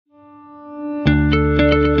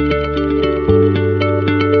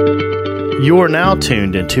You are now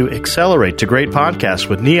tuned into Accelerate to Great Podcast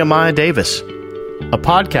with Nehemiah Davis, a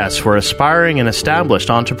podcast for aspiring and established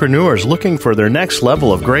entrepreneurs looking for their next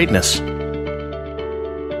level of greatness.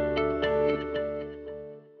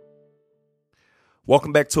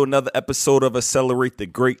 Welcome back to another episode of Accelerate the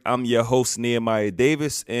Great. I'm your host, Nehemiah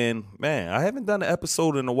Davis, and man, I haven't done an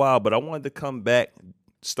episode in a while, but I wanted to come back,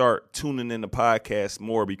 start tuning in the podcast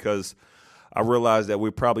more because I realized that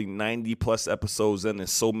we're probably 90 plus episodes in and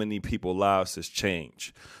so many people's lives has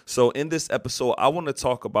changed. So in this episode, I want to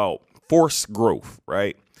talk about forced growth,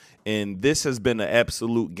 right? And this has been an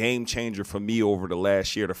absolute game changer for me over the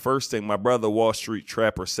last year. The first thing, my brother Wall Street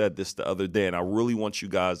Trapper said this the other day, and I really want you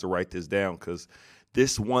guys to write this down because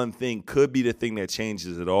this one thing could be the thing that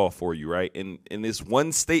changes it all for you, right? And this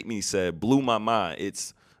one statement he said blew my mind.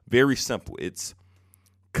 It's very simple. It's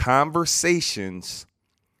conversations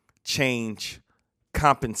change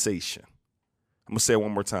compensation. I'm going to say it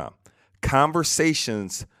one more time.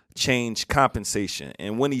 Conversations change compensation.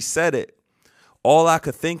 And when he said it, all I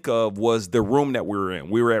could think of was the room that we were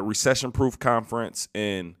in. We were at Recession Proof Conference,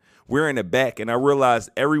 and we're in the back, and I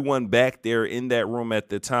realized everyone back there in that room at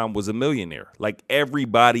the time was a millionaire. Like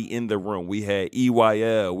everybody in the room. We had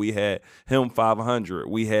EYL, we had Him 500,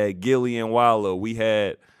 we had Gillian Wallow, we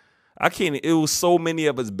had it was so many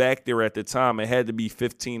of us back there at the time. It had to be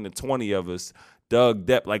 15 to 20 of us. Doug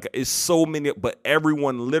Depp, like it's so many, but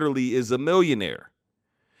everyone literally is a millionaire.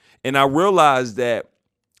 And I realized that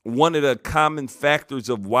one of the common factors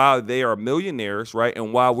of why they are millionaires, right,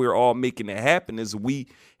 and why we're all making it happen is we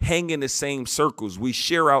hang in the same circles. We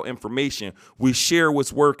share out information. We share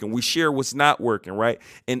what's working. We share what's not working, right?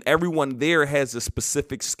 And everyone there has a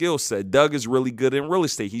specific skill set. Doug is really good in real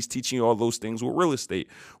estate. He's teaching you all those things with real estate.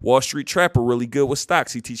 Wall Street Trapper, really good with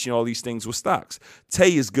stocks. He's teaching you all these things with stocks.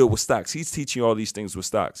 Tay is good with stocks. He's teaching you all these things with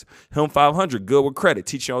stocks. Him 500, good with credit,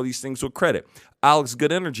 teaching all these things with credit. Alex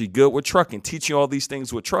Good Energy, good with trucking, teaching all these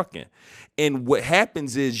things with trucking. And what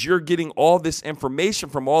happens is you're getting all this information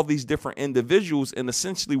from all these different individuals, and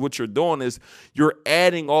essentially what you're doing is you're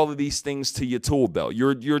adding all of these things to your tool belt.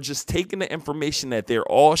 You're just taking the information that they're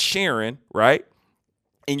all sharing, right?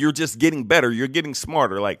 And you're just getting better. You're getting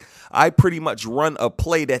smarter. Like I pretty much run a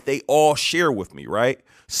play that they all share with me, right?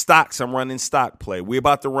 Stocks, I'm running stock play. We're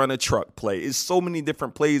about to run a truck play. It's so many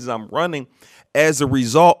different plays I'm running as a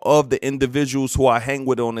result of the individuals who I hang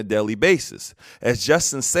with on a daily basis. As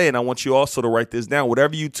Justin said, I want you also to write this down.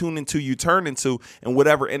 Whatever you tune into, you turn into, and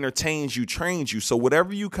whatever entertains you, trains you. So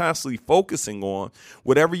whatever you constantly focusing on,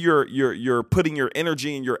 whatever you're putting your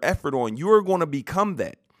energy and your effort on, you are going to become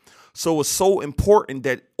that. So it's so important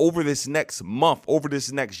that over this next month, over this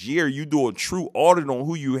next year, you do a true audit on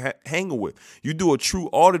who you hanging with. You do a true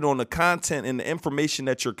audit on the content and the information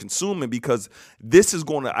that you're consuming, because this is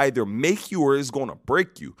going to either make you or it's going to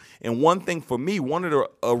break you. And one thing for me, one of the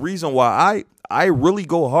reason why I really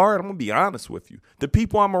go hard, I'm going to be honest with you, the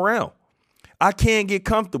people I'm around. I can't get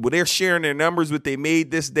comfortable. They're sharing their numbers, what they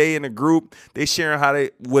made this day in a group. They're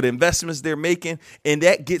sharing what investments they're making, and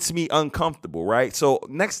that gets me uncomfortable, right? So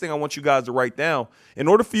next thing I want you guys to write down, in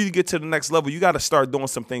order for you to get to the next level, you got to start doing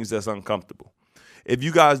some things that's uncomfortable. If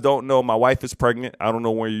you guys don't know, my wife is pregnant. I don't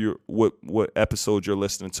know what episode you're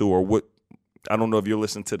listening to, or I don't know if you're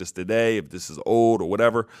listening to this today, if this is old or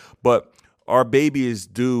whatever, but our baby is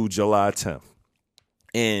due July 10th.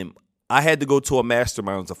 And I had to go to a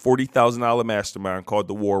mastermind. It was a $40,000 mastermind called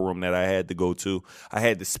The War Room that I had to go to. I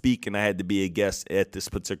had to speak and I had to be a guest at this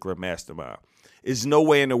particular mastermind. There's no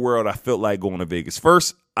way in the world I felt like going to Vegas.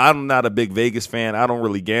 First, I'm not a big Vegas fan. I don't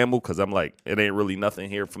really gamble because I'm like, it ain't really nothing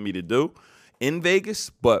here for me to do in Vegas,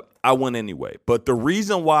 but I went anyway. But the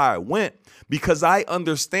reason why I went, because I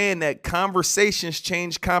understand that conversations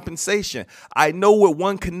change compensation. I know what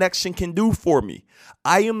one connection can do for me.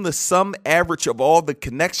 I am the sum average of all the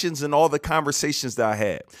connections and all the conversations that I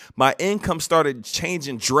had. My income started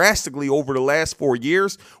changing drastically over the last 4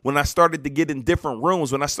 years when I started to get in different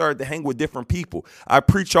rooms, when I started to hang with different people. I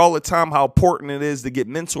preach all the time how important it is to get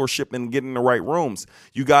mentorship and get in the right rooms.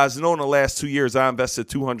 You guys know in the last 2 years, I invested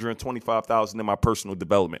 $225,000 in my personal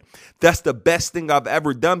development. That's the best thing I've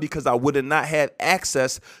ever done because I would have not had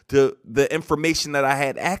access to the information that I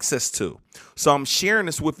had access to. So I'm sharing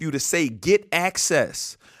this with you to say, get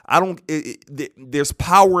access. There's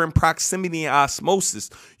power in proximity and osmosis.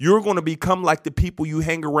 You're going to become like the people you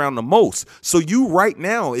hang around the most. So you right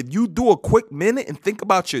now, if you do a quick minute and think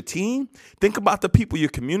about your team, think about the people you're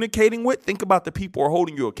communicating with, think about the people who are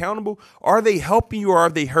holding you accountable. Are they helping you or are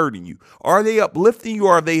they hurting you? Are they uplifting you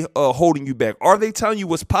or are they holding you back? Are they telling you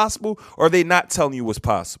what's possible or are they not telling you what's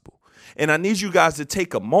possible? And I need you guys to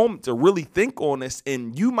take a moment to really think on this,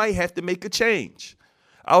 and you might have to make a change.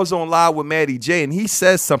 I was on live with Matty J, and he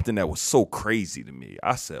said something that was so crazy to me.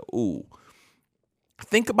 I said, ooh,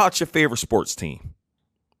 think about your favorite sports team.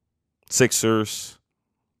 Sixers,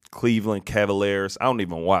 Cleveland Cavaliers. I don't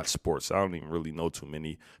even watch sports. I don't even really know too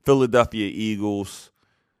many. Philadelphia Eagles,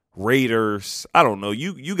 Raiders. I don't know.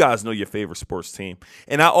 You guys know your favorite sports team.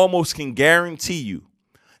 And I almost can guarantee you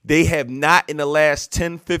they have not in the last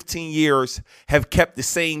 10, 15 years have kept the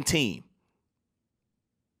same team.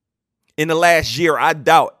 In the last year, I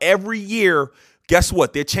doubt every year, guess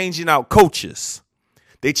what? They're changing out coaches.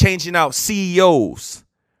 They're changing out CEOs,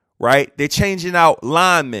 right? They're changing out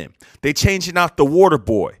linemen. They're changing out the water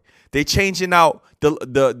boy. They're changing out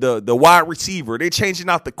the wide receiver. They're changing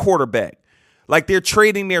out the quarterback. Like they're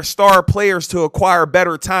trading their star players to acquire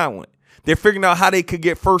better talent. They're figuring out how they could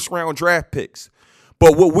get first-round draft picks.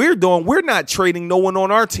 But what we're doing, we're not trading no one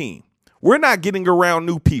on our team. We're not getting around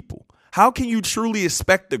new people. How can you truly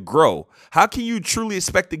expect to grow? How can you truly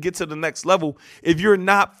expect to get to the next level if you're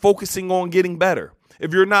not focusing on getting better?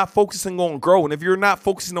 If you're not focusing on growing, if you're not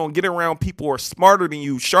focusing on getting around people who are smarter than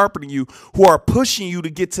you, sharper than you, who are pushing you to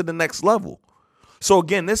get to the next level. So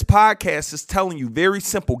again, this podcast is telling you very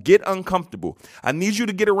simple, get uncomfortable. I need you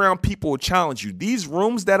to get around people who challenge you. These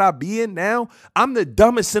rooms that I be in now, I'm the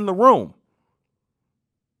dumbest in the room.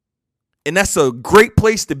 And that's a great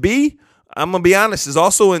place to be. I'm going to be honest, it's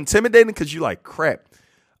also intimidating because you're like, crap.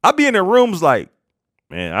 I be in the rooms like,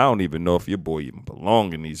 man, I don't even know if your boy even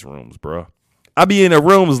belong in these rooms, bro. I be in the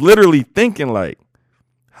rooms literally thinking like,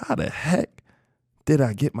 how the heck did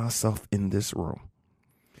I get myself in this room?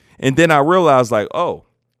 And then I realized like, oh,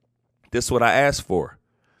 this is what I asked for.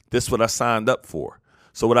 This is what I signed up for.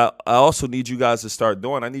 So what I also need you guys to start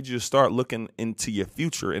doing, I need you to start looking into your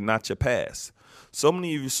future and not your past. So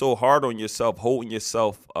many of you so hard on yourself, holding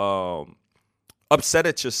yourself, upset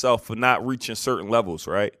at yourself for not reaching certain levels,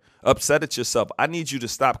 right? Upset at yourself. I need you to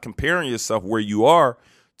stop comparing yourself where you are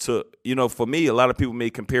to, for me, a lot of people may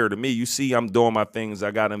compare to me. You see, I'm doing my things.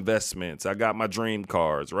 I got investments. I got my dream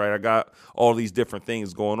cars, right? I got all these different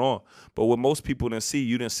things going on. But what most people didn't see,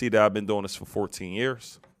 you didn't see that I've been doing this for 14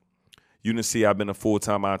 years. You didn't see I've been a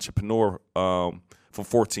full-time entrepreneur for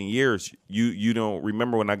 14 years. You don't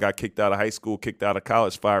remember when I got kicked out of high school, kicked out of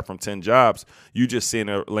college, fired from 10 jobs. You just seeing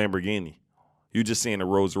a Lamborghini. You just seeing a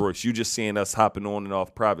Rolls Royce. You just seeing us hopping on and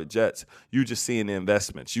off private jets. You just seeing the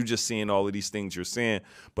investments. You just seeing all of these things you're seeing.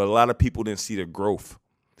 But a lot of people didn't see the growth.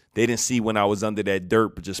 They didn't see when I was under that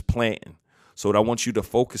dirt, but just planting. So what I want you to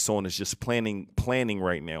focus on is just planning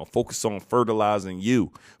right now. Focus on fertilizing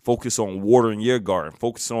you. Focus on watering your garden.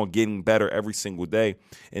 Focus on getting better every single day.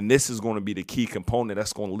 And this is going to be the key component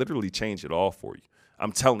that's going to literally change it all for you.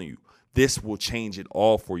 I'm telling you, this will change it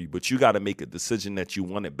all for you. But you got to make a decision that you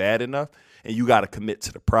want it bad enough, and you got to commit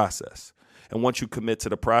to the process. And once you commit to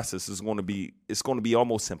the process, it's going to be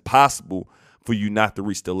almost impossible for you not to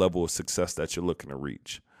reach the level of success that you're looking to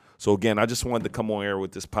reach. So again, I just wanted to come on air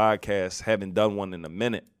with this podcast, haven't done one in a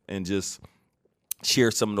minute, and just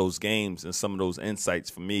share some of those games and some of those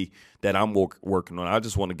insights for me that I'm working on. I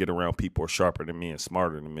just want to get around people who are sharper than me and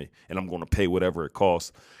smarter than me, and I'm going to pay whatever it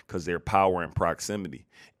costs because their power and proximity.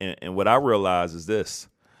 And what I realize is this.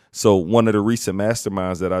 So one of the recent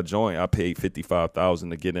masterminds that I joined, I paid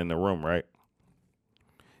 $55,000 to get in the room, right?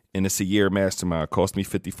 And it's a year mastermind. It cost me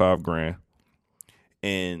 $55,000.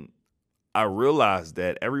 And I realized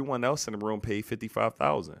that everyone else in the room paid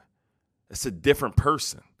 $55,000. It's a different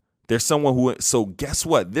person. There's someone who, so guess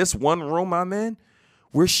what? This one room I'm in,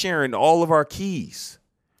 we're sharing all of our keys.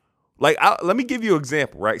 Like, let me give you an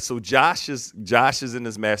example, right? So Josh is in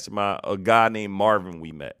this mastermind, a guy named Marvin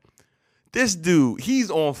we met. This dude, he's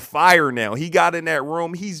on fire now. He got in that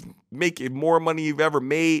room. He's making more money he's ever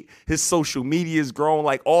made. His social media is growing,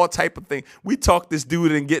 like all type of things. We talked this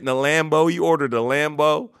dude into getting a Lambo. He ordered a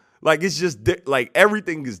Lambo. Like, it's just like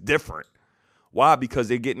everything is different. Why? Because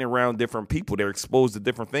they're getting around different people. They're exposed to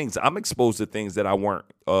different things. I'm exposed to things that I weren't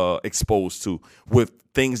exposed to, with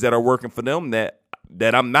things that are working for them that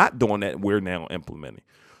I'm not doing that we're now implementing.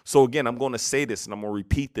 So again, I'm going to say this and I'm going to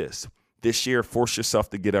repeat this. This year, force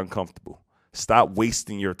yourself to get uncomfortable. Stop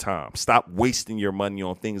wasting your time. Stop wasting your money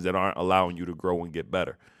on things that aren't allowing you to grow and get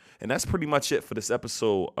better. And that's pretty much it for this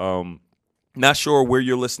episode. Not sure where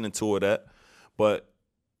you're listening to it at, but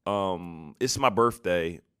it's my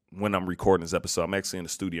birthday when I'm recording this episode. I'm actually in the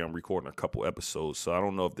studio. I'm recording a couple episodes. So I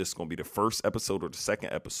don't know if this is going to be the first episode or the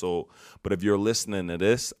second episode. But if you're listening to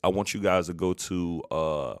this, I want you guys to go to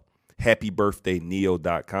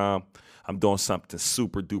happybirthdayNeo.com. I'm doing something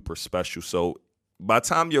super duper special. So by the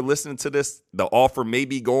time you're listening to this, the offer may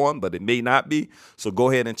be gone, but it may not be. So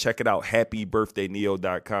go ahead and check it out,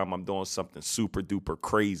 happybirthdayNeo.com. I'm doing something super duper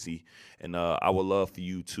crazy, and I would love for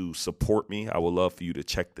you to support me. I would love for you to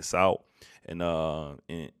check this out and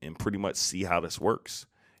pretty much see how this works.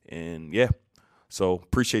 And yeah, so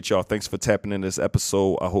appreciate y'all. Thanks for tapping in this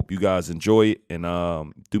episode. I hope you guys enjoy it. And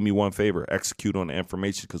do me one favor, execute on the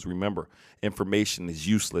information, because remember, information is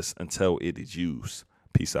useless until it is used.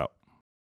 Peace out.